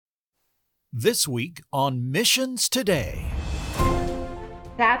This week on Missions Today.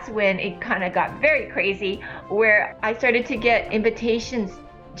 That's when it kind of got very crazy, where I started to get invitations.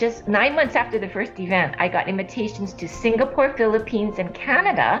 Just 9 months after the first event, I got invitations to Singapore, Philippines, and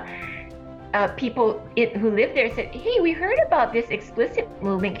Canada. People who live there said, "Hey, we heard about this explicit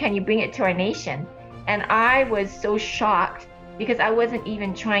movement. Can you bring it to our nation?" And I was so shocked because I wasn't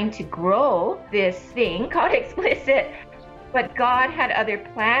even trying to grow this thing called explicit, but God had other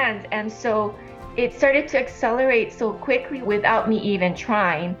plans. And so it started to accelerate so quickly without me even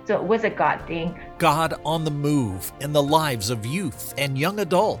trying. So it was a God thing. God on the move in the lives of youth and young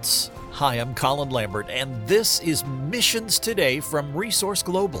adults. Hi, I'm Colin Lambert, and this is Missions Today from Resource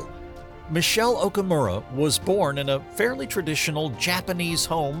Global. Michele Okimura was born in a fairly traditional Japanese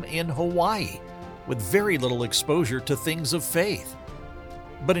home in Hawaii, with very little exposure to things of faith.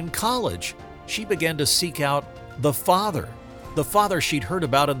 But in college, she began to seek out the Father she'd heard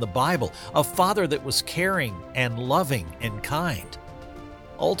about in the Bible, a Father that was caring and loving and kind.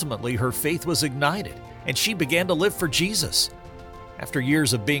 Ultimately, her faith was ignited, and she began to live for Jesus. After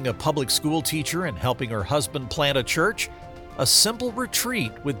years of being a public school teacher and helping her husband plant a church, a simple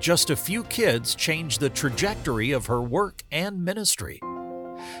retreat with just a few kids changed the trajectory of her work and ministry.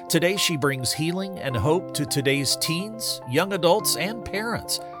 Today, she brings healing and hope to today's teens, young adults, and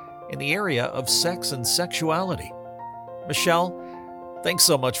parents in the area of sex and sexuality. Michele, thanks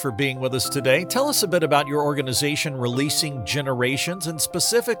so much for being with us today. Tell us a bit about your organization, Releasing Generations, and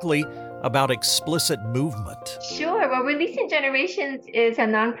specifically about Explicit Movement. Sure. Well, Releasing Generations is a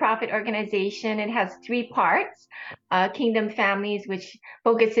nonprofit organization. It has three parts. Kingdom Families, which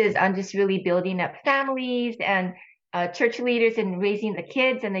focuses on just really building up families and church leaders and raising the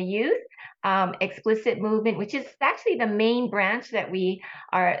kids and the youth. Explicit Movement, which is actually the main branch that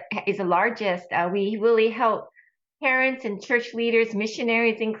is the largest. We really help parents and church leaders,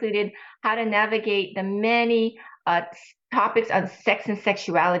 missionaries included, how to navigate the many topics on sex and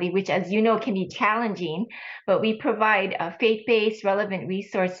sexuality, which, as you know, can be challenging. But we provide faith-based, relevant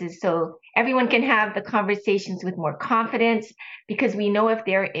resources so everyone can have the conversations with more confidence, because we know if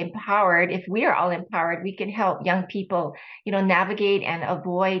they're empowered, if we are all empowered, we can help young people, navigate and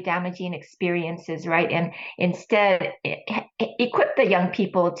avoid damaging experiences, right? And instead, equip the young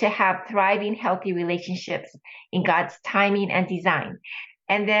people to have thriving, healthy relationships in God's timing and design.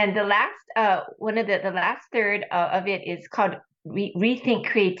 And then the last, the last third of it is called Rethink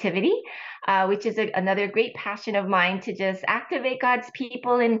Creativity, which is another great passion of mine, to just activate God's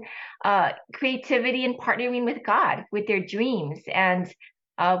people in creativity and partnering with God with their dreams. And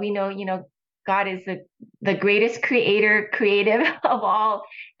we know, God is the greatest creative of all.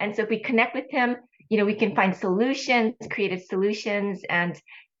 And so if we connect with Him, we can find solutions, creative solutions, and,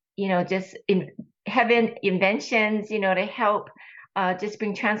 just in heaven inventions, to help just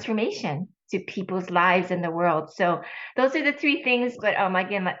bring transformation to people's lives in the world. So those are the three things. But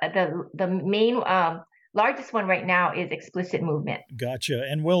again, the main largest one right now is Explicit Movement. Gotcha.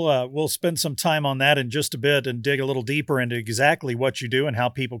 And we'll spend some time on that in just a bit and dig a little deeper into exactly what you do and how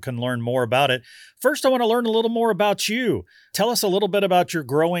people can learn more about it. First, I want to learn a little more about you. Tell us a little bit about your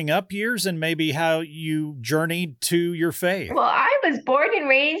growing up years and maybe how you journeyed to your faith. Well, I was born and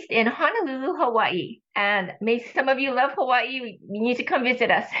raised in Honolulu, Hawaii. And some of you love Hawaii. You need to come visit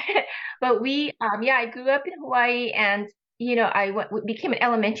us. But I grew up in Hawaii, and I became an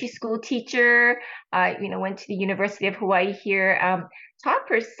elementary school teacher. I, went to the University of Hawaii here, taught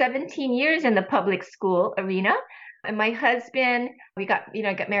for 17 years in the public school arena. And my husband, I got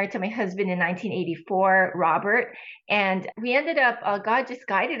married to my husband in 1984, Robert. And we ended up, God just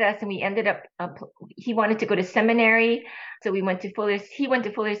guided us, and we ended up, he wanted to go to seminary. So he went to Fuller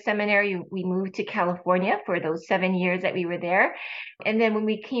Seminary. We moved to California for those 7 years that we were there. And then when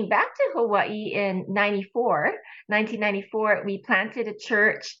we came back to Hawaii in 1994, we planted a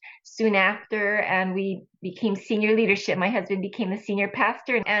church soon after, and we became senior leadership. My husband became the senior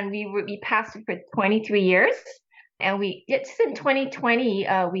pastor, and we pastored for 23 years. And just in 2020,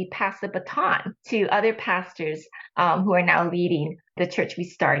 we passed the baton to other pastors who are now leading the church we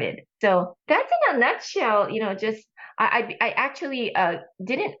started. So that's in a nutshell, I actually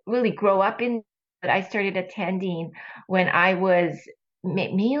didn't really grow up in, but I started attending when I was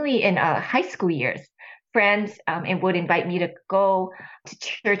mainly in high school years. Friends and would invite me to go to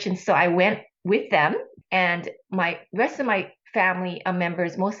church. And so I went with them, and my rest of my family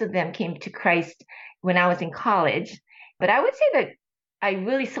members, most of them came to Christ when I was in college. But I would say that I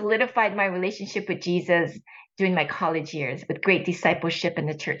really solidified my relationship with Jesus during my college years with great discipleship in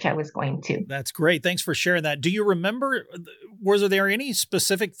the church I was going to. That's great. Thanks for sharing that. Do you remember, was there any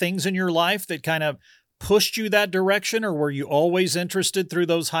specific things in your life that kind of pushed you that direction, or were you always interested through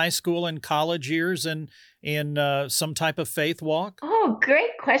those high school and college years in some type of faith walk? Oh,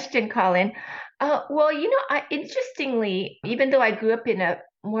 great question, Colin. Well, interestingly, even though I grew up in a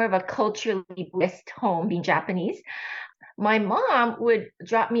more of a culturally Buddhist home, being Japanese, my mom would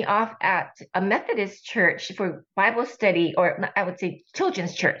drop me off at a Methodist church for Bible study, or I would say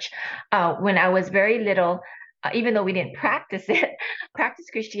children's church, when I was very little, even though we didn't practice it, practice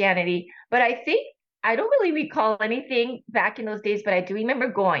Christianity. But I don't really recall anything back in those days, but I do remember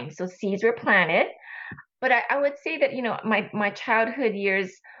going. So seeds were planted. But I would say that, my childhood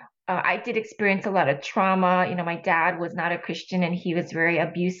years, I did experience a lot of trauma. My dad was not a Christian and he was very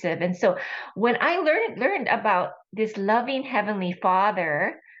abusive. And so when I learned about this loving Heavenly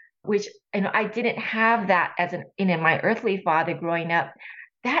Father, which, I didn't have that as in my earthly father growing up,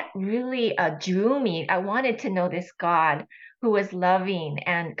 that really drew me. I wanted to know this God who was loving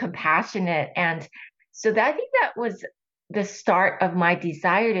and compassionate. And so I think that was the start of my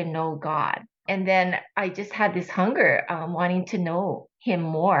desire to know God. And then I just had this hunger, wanting to know him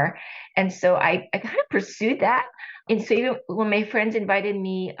more. And so I kind of pursued that. And so even when my friends invited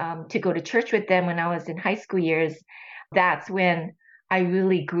me to go to church with them when I was in high school years, that's when I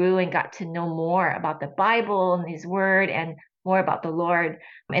really grew and got to know more about the Bible and his word and more about the Lord.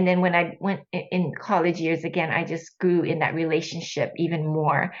 And then when I went in college years again, I just grew in that relationship even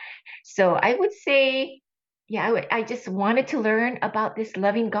more. So I would say, yeah, I just wanted to learn about this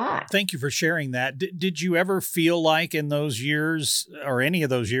loving God. Thank you for sharing that. Did you ever feel like in those years, or any of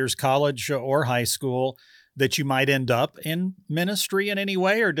those years, college or high school, that you might end up in ministry in any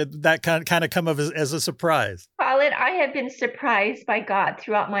way, or did that kind of come as a surprise? Colin, I have been surprised by God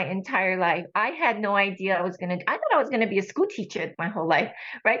throughout my entire life. I had no idea I thought I was going to be a school teacher my whole life,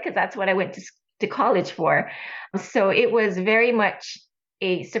 right? Because that's what I went to college for. So it was very much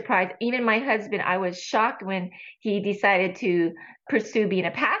a surprise. Even my husband, I was shocked when he decided to pursue being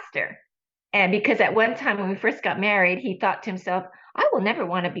a pastor. And because at one time when we first got married, he thought to himself, I will never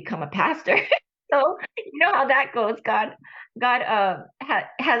want to become a pastor. So you know how that goes. God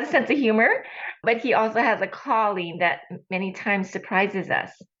has a sense of humor, but he also has a calling that many times surprises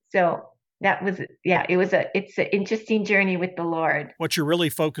us. So that was, yeah, it's an interesting journey with the Lord. What you're really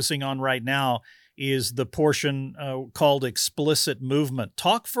focusing on right now is the portion called Explicit Movement.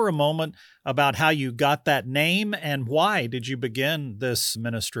 Talk for a moment about how you got that name and why did you begin this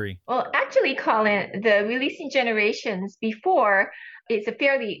ministry? Well, actually, Colin, the Releasing Generations before, it's a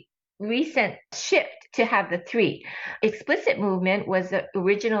fairly recent shift to have the three. Explicit Movement was the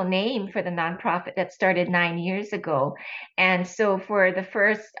original name for the nonprofit that started 9 years ago. And so for the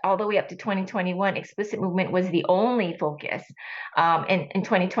first, all the way up to 2021, Explicit Movement was the only focus. And in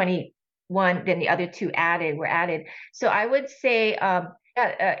 2021, then the other two were added. So I would say,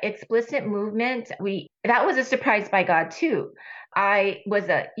 Explicit Movement, that was a surprise by God too. I was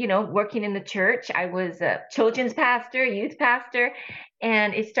working in the church. I was a children's pastor, youth pastor,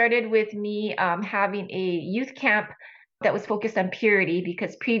 and it started with me having a youth camp that was focused on purity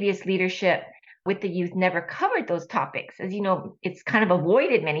because previous leadership with the youth never covered those topics. As you know, it's kind of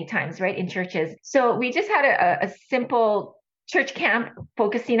avoided many times, right, in churches. So we just had a simple church camp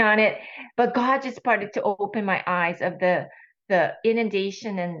focusing on it, but God just started to open my eyes of the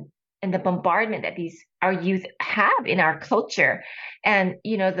inundation and the bombardment that our youth have in our culture, and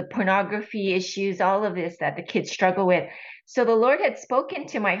the pornography issues, all of this that the kids struggle with. So the Lord had spoken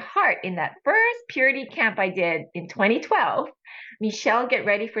to my heart in that first purity camp I did in 2012. Michele, get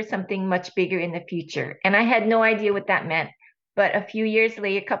ready for something much bigger in the future. And I had no idea what that meant. But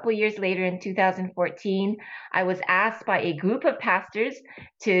a couple years later in 2014, I was asked by a group of pastors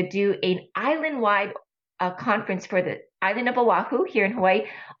to do an island-wide conference for the island of Oahu here in Hawaii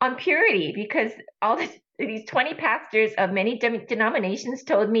on purity, because these 20 pastors of many denominations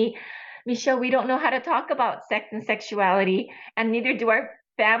told me, Michele, we don't know how to talk about sex and sexuality, and neither do our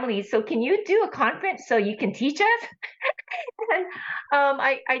families. So can you do a conference so you can teach us? And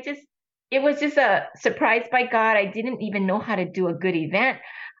it was just a surprise by God. I didn't even know how to do a good event,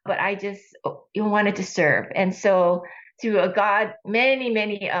 but I just wanted to serve. And so through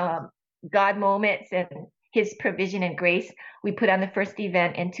many God moments and his provision and grace, we put on the first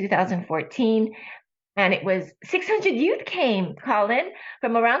event in 2014. And it was 600 youth came, Colin,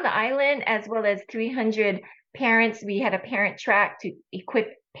 from around the island, as well as 300 parents. We had a parent track to equip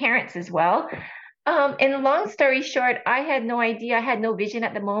parents as well. And long story short, I had no idea. I had no vision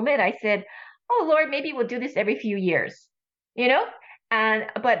at the moment. I said, oh, Lord, maybe we'll do this every few years,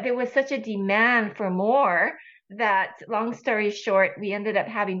 but there was such a demand for more that, long story short, we ended up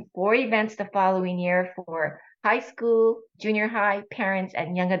having 4 events the following year for high school, junior high, parents,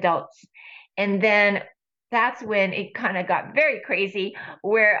 and young adults. And then that's when it kind of got very crazy,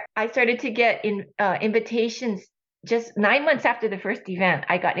 where I started to get invitations. Just 9 months after the first event,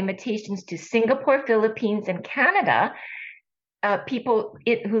 I got invitations to Singapore, Philippines, and Canada.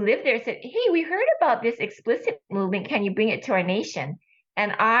 Who live there said, "Hey, we heard about this explicit movement. Can you bring it to our nation?"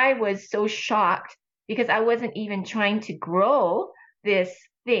 And I was so shocked because I wasn't even trying to grow this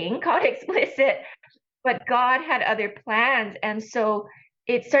thing called explicit, but God had other plans. And so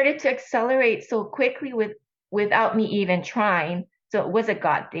it started to accelerate so quickly without me even trying. So it was a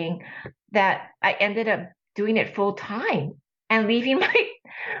God thing that I ended up doing it full time and leaving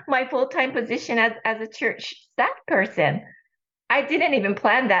my full time position as a church staff person. I didn't even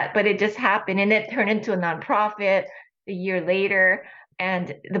plan that, but it just happened. And it turned into a nonprofit a year later.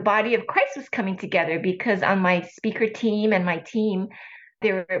 And the body of Christ was coming together because on my speaker team and my team,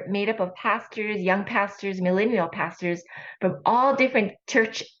 they were made up of pastors, young pastors, millennial pastors from all different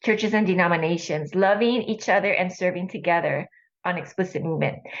churches and denominations, loving each other and serving together on explicit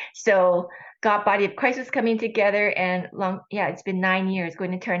movement. So God Body of Christ was coming together, and it's been 9 years,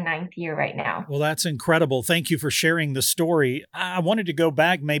 going into our ninth year right now. Well, that's incredible. Thank you for sharing the story. I wanted to go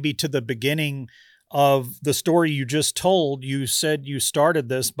back maybe to the beginning of the story you just told. You said you started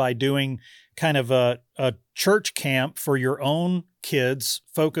this by doing kind of a church camp for your own kids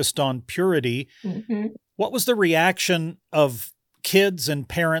focused on purity. Mm-hmm. What was the reaction of kids and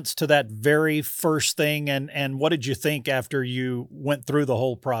parents to that very first thing? And what did you think after you went through the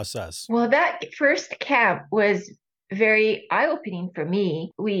whole process? Well, that first camp was very eye-opening for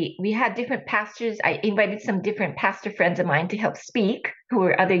me. We had different pastors. I invited some different pastor friends of mine to help speak, who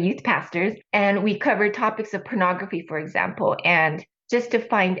were other youth pastors, and we covered topics of pornography, for example, and just to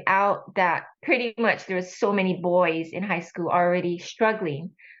find out that pretty much there was so many boys in high school already struggling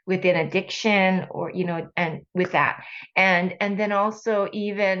with an addiction or and with that, and then also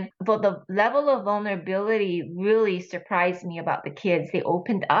even the level of vulnerability really surprised me about the kids. They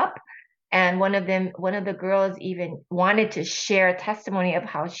opened up, and one of the girls even wanted to share a testimony of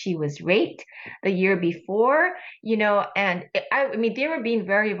how she was raped the year before, and I mean, they were being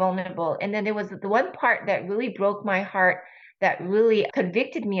very vulnerable. And then there was the one part that really broke my heart, that really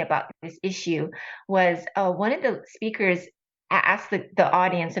convicted me about this issue, was one of the speakers asked the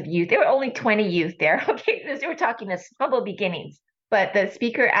audience of youth. There were only 20 youth there, okay? Because they were talking as humble beginnings. But the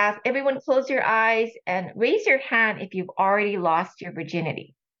speaker asked, everyone close your eyes and raise your hand if you've already lost your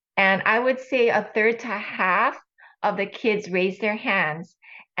virginity. And I would say a third to half of the kids raised their hands.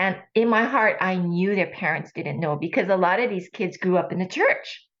 And in my heart, I knew their parents didn't know, because a lot of these kids grew up in the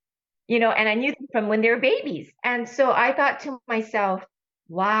church, and I knew them from when they were babies. And so I thought to myself,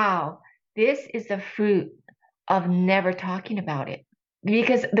 wow, this is the fruit of never talking about it.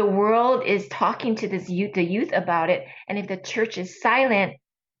 Because the world is talking to the youth about it. And if the church is silent,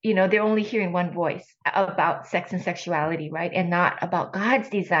 they're only hearing one voice about sex and sexuality, right? And not about God's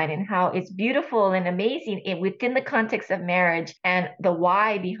design and how it's beautiful and amazing within the context of marriage and the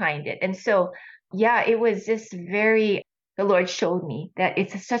why behind it. And so, yeah, it was just the Lord showed me that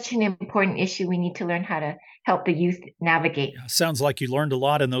it's such an important issue. We need to learn how to help the youth navigate. Yeah, sounds like you learned a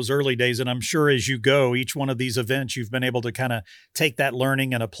lot in those early days. And I'm sure as you go, each one of these events, you've been able to kind of take that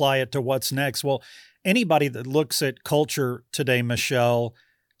learning and apply it to what's next. Well, anybody that looks at culture today, Michele,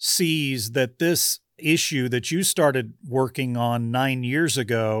 sees that this issue that you started working on 9 years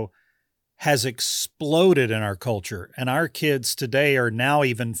ago has exploded in our culture. And our kids today are now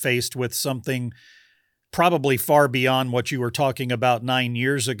even faced with something probably far beyond what you were talking about 9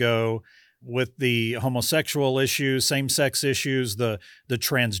 years ago, with the homosexual issues, same-sex issues, the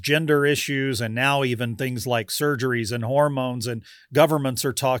transgender issues, and now even things like surgeries and hormones, and governments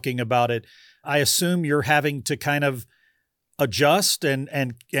are talking about it. I assume you're having to kind of adjust and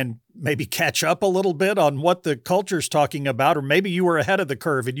maybe catch up a little bit on what the culture's talking about, or maybe you were ahead of the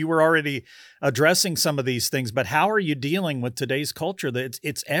curve and you were already addressing some of these things. But how are you dealing with today's culture? That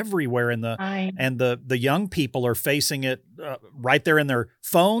it's everywhere, and the young people are facing it right there in their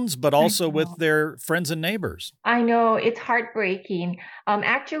phones, but also with their friends and neighbors. I know, it's heartbreaking.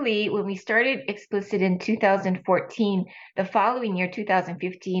 Actually, when we started Explicit in 2014, the following year,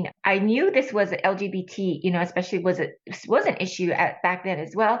 2015, I knew this was LGBT, especially was an issue back then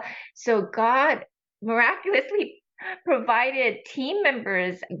as well. So God miraculously provided team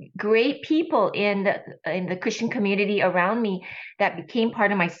members, great people in the Christian community around me, that became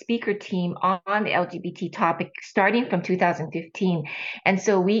part of my speaker team on the LGBT topic starting from 2015. And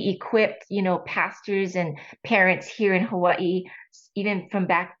so we equipped, pastors and parents here in Hawaii, even from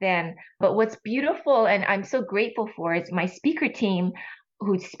back then. But what's beautiful, and I'm so grateful for, is my speaker team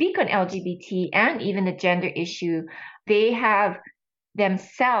who speak on LGBT and even the gender issue. They have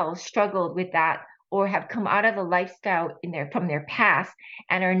themselves struggled with that or have come out of the lifestyle from their past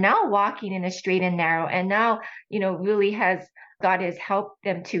and are now walking in a straight and narrow, and now, really God has helped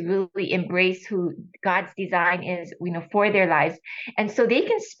them to really embrace who God's design is, for their lives. And so they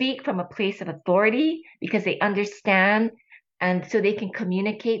can speak from a place of authority because they understand, and so they can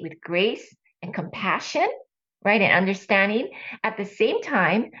communicate with grace and compassion, right? And understanding. At the same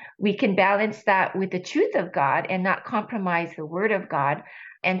time, we can balance that with the truth of God and not compromise the word of God,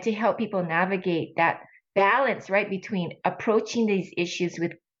 and to help people navigate that balance, right, between approaching these issues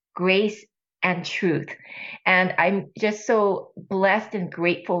with grace and truth. And I'm just so blessed and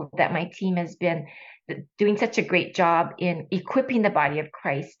grateful that my team has been doing such a great job in equipping the body of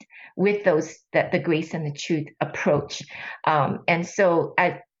Christ with the grace and the truth approach. And so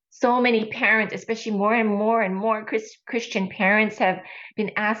as so many parents, especially more and more Christian parents, have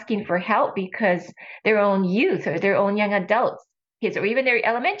been asking for help because their own youth or their own young adults kids, or even their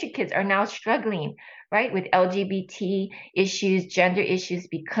elementary kids, are now struggling, right, with LGBT issues, gender issues,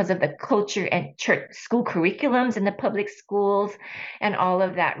 because of the culture and church school curriculums in the public schools and all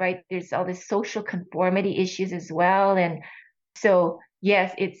of that, right? There's all this social conformity issues as well. And so,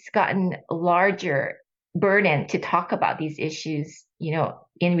 yes, it's gotten a larger burden to talk about these issues,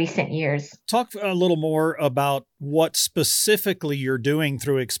 in recent years. Talk a little more about what specifically you're doing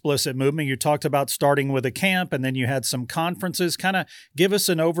through Explicit Movement. You talked about starting with a camp, and then you had some conferences. Kind of give us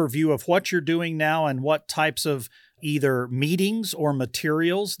an overview of what you're doing now and what types of either meetings or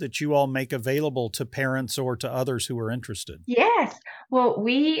materials that you all make available to parents or to others who are interested. Yes. Well,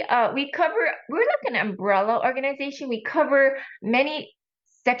 we're like an umbrella organization. We cover many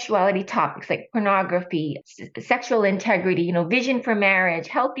sexuality topics like pornography, sexual integrity, vision for marriage,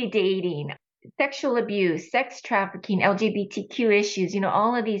 healthy dating, sexual abuse, sex trafficking, LGBTQ issues,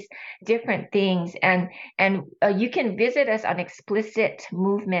 all of these different things. And you can visit us on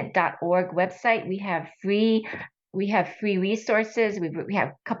explicitmovement.org website. We have free resources. We have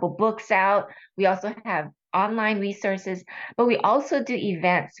a couple books out. We also have online resources, but we also do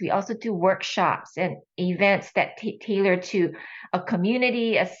events. We also do workshops and events that tailor to a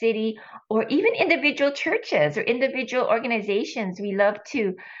community, a city, or even individual churches or individual organizations. We love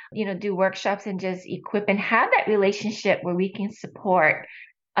to, do workshops and just equip and have that relationship where we can support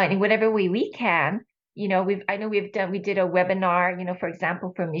in whatever way we can. We did a webinar, for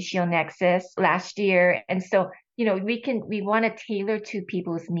example, for Michele Nexus last year. And so, we want to tailor to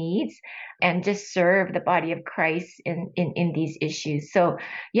people's needs and just serve the body of Christ in these issues. So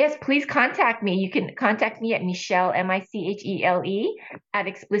yes, please contact me. You can contact me at Michele, Michele, at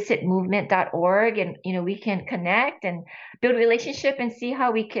explicitmovement.org. And, we can connect and build a relationship and see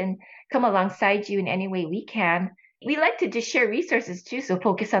how we can come alongside you in any way we can. We like to just share resources too. So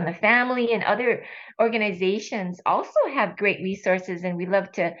Focus on the Family and other organizations also have great resources, and we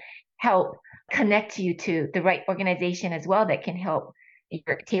love to help connect you to the right organization as well that can help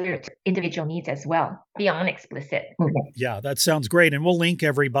your tailored individual needs as well beyond Explicit. Yeah, that sounds great. And we'll link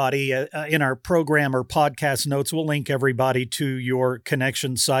everybody in our program or podcast notes. We'll link everybody to your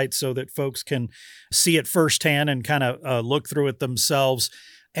connection site so that folks can see it firsthand and kind of look through it themselves.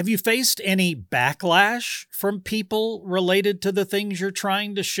 Have you faced any backlash from people related to the things you're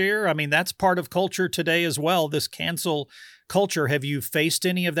trying to share? I mean, that's part of culture today as well, this cancel culture. Have you faced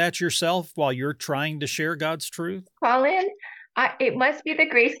any of that yourself while you're trying to share God's truth? Colin, it must be the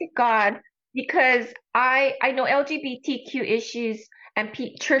grace of God, because I know LGBTQ issues and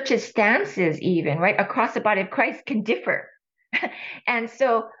churches' stances, even right across the body of Christ, can differ.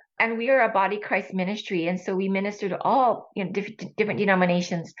 And we are a body Christ ministry, and so we minister to all different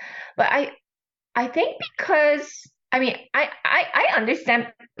denominations. But I think because I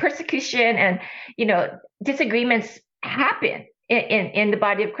understand persecution and disagreements happen in the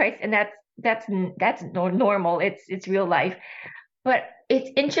body of Christ, and that's normal. It's real life. But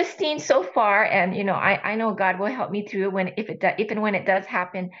it's interesting so far, and I know God will help me through if and when it does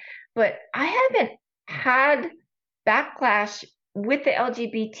happen. But I haven't had backlash with the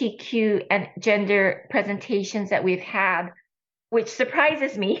LGBTQ and gender presentations that we've had, which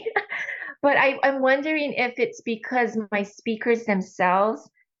surprises me. But I'm wondering if it's because my speakers themselves,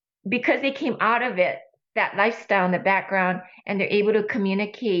 because they came out of it, that lifestyle in the background, and they're able to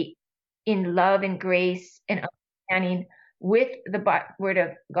communicate in love and grace and understanding with the word of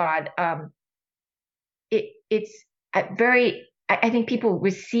God. I think people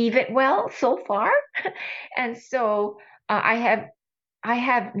receive it well so far. And so I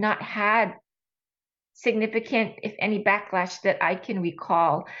have not had significant, if any, backlash that I can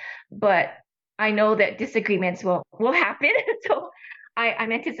recall, but I know that disagreements will happen. So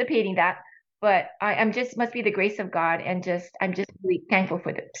I'm anticipating that. But I'm just must be the grace of God, and I'm just really thankful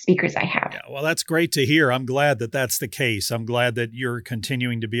for the speakers I have. Yeah, well, that's great to hear. I'm glad that that's the case. I'm glad that you're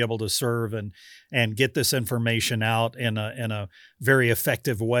continuing to be able to serve and get this information out in a very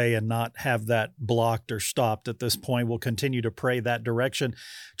effective way and not have that blocked or stopped at this point. We'll continue to pray that direction.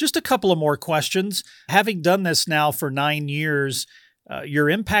 Just a couple of more questions. Having done this now for 9 years, you're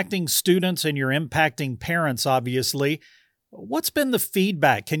impacting students and you're impacting parents, obviously. What's been the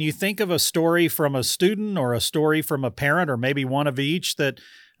feedback? Can you think of a story from a student or a story from a parent or maybe one of each that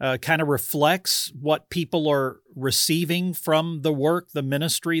kind of reflects what people are receiving from the work, the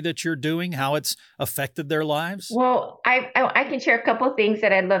ministry that you're doing, how it's affected their lives? Well, I can share a couple of things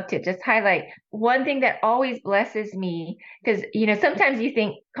that I'd love to just highlight. One thing that always blesses me, because sometimes you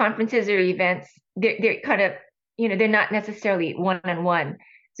think conferences or events, they're kind of they're not necessarily one-on-one.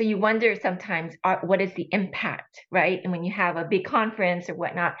 So you wonder sometimes, what is the impact, right? And when you have a big conference or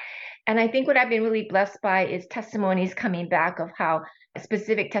whatnot. And I think what I've been really blessed by is testimonies coming back of how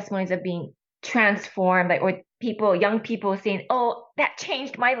specific testimonies of being transformed, like, or young people saying, oh, that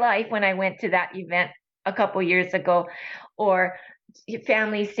changed my life when I went to that event a couple years ago, or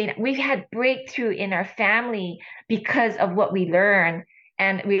families saying we've had breakthrough in our family because of what we learned,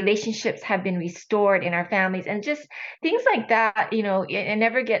 and relationships have been restored in our families, and just things like that. I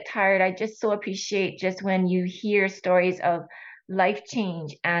never get tired. I just so appreciate just when you hear stories of life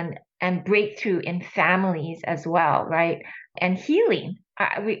change and breakthrough in families as well, right? And healing.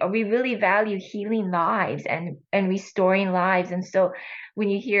 We really value healing lives and restoring lives. And so when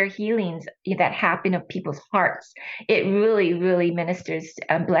you hear healings that happen of people's hearts, it really, really ministers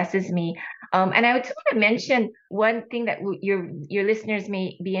and blesses me. And I would just want to mention one thing that your listeners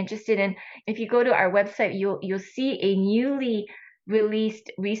may be interested in. If you go to our website, you'll see a newly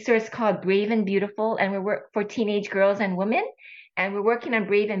released resource called Brave and Beautiful, and we work for teenage girls and women. And we're working on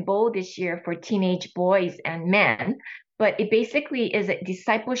Brave and Bold this year for teenage boys and men. But it basically is a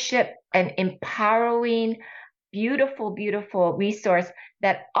discipleship and empowering, beautiful, beautiful resource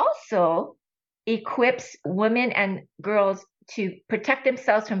that also equips women and girls to protect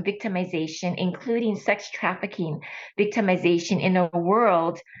themselves from victimization, including sex trafficking victimization, in a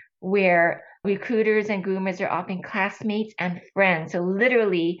world where recruiters and groomers are often classmates and friends. So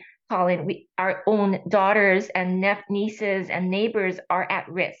literally, Colin, our own daughters and nieces and neighbors are at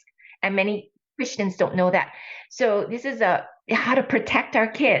risk. And many Christians don't know that. So this is how to protect our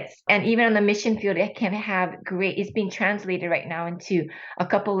kids. And even on the mission field, it's being translated right now into a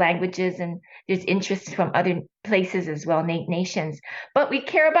couple languages, and there's interest from other places as well, nations. But we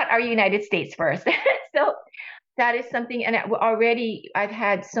care about our United States first. So that is something. And already I've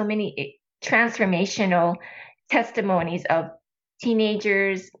had so many transformational testimonies of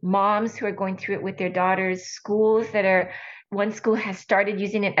teenagers, moms who are going through it with their daughters, one school has started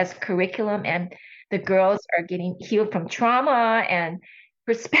using it as curriculum, and the girls are getting healed from trauma and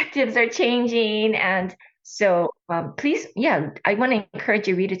perspectives are changing. And so please, I want to encourage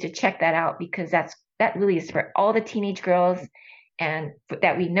your readers to check that out, because that really is for all the teenage girls and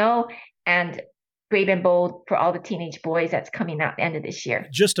that we know, and Brave and Bold for all the teenage boys that's coming out at the end of this year.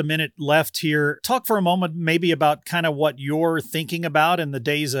 Just a minute left here. Talk for a moment maybe about kind of what you're thinking about in the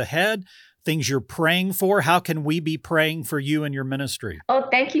days ahead, things you're praying for. How can we be praying for you and your ministry? Oh,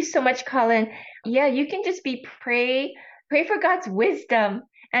 thank you so much, Colin. Yeah, you can just pray for God's wisdom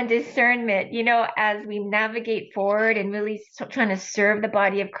and discernment, as we navigate forward and really trying to serve the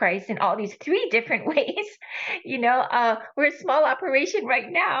body of Christ in all these 3 different ways. We're a small operation right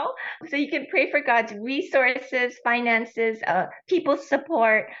now. So you can pray for God's resources, finances, people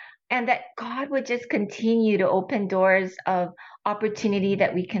support, and that God would just continue to open doors of opportunity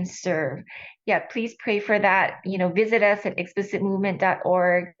that we can serve. Yeah, please pray for that. Visit us at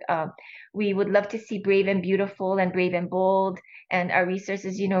explicitmovement.org. We would love to see Brave and Beautiful and Brave and Bold and our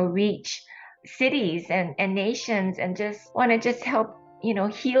resources, reach cities and nations, and just want to help,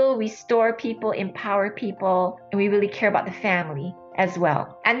 heal, restore people, empower people. And we really care about the family as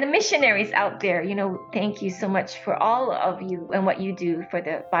well. And the missionaries out there, thank you so much for all of you and what you do for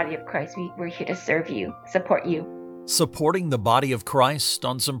the body of Christ. We're here to serve you, support you. Supporting the body of Christ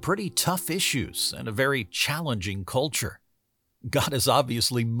on some pretty tough issues and a very challenging culture. God is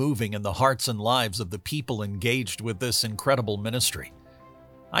obviously moving in the hearts and lives of the people engaged with this incredible ministry.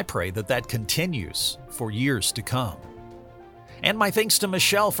 I pray that continues for years to come. And my thanks to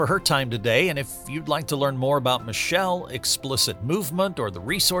Michele for her time today. And if you'd like to learn more about Michele, Explicit Movement, or the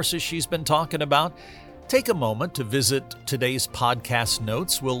resources she's been talking about, take a moment to visit today's podcast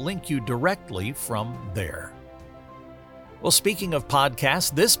notes. We'll link you directly from there. Well, speaking of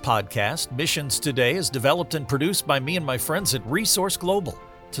podcasts, this podcast, Missions Today, is developed and produced by me and my friends at Resource Global.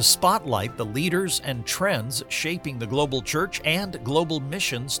 to spotlight the leaders and trends shaping the global church and global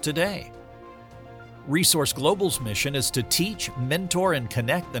missions today. Resource Global's mission is to teach, mentor, and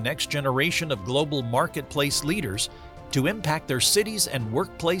connect the next generation of global marketplace leaders to impact their cities and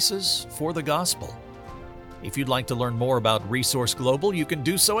workplaces for the gospel. If you'd like to learn more about Resource Global, you can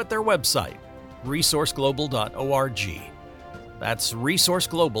do so at their website, resourceglobal.org. That's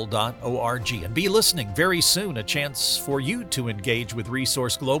resourceglobal.org. And be listening very soon, a chance for you to engage with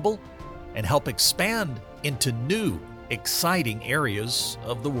Resource Global and help expand into new, exciting areas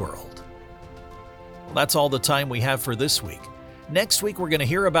of the world. Well, that's all the time we have for this week. Next week, we're going to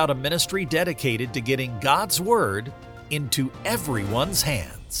hear about a ministry dedicated to getting God's Word into everyone's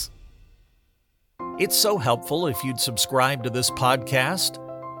hands. It's so helpful if you'd subscribe to this podcast,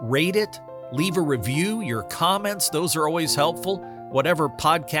 rate it, leave a review. Your comments, those are always helpful. Whatever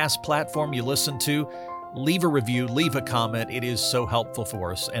podcast platform you listen to, leave a review, leave a comment. It is so helpful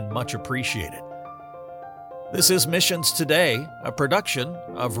for us and much appreciated. This is Missions Today, a production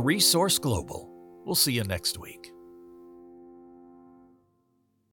of Resource Global. We'll see you next week.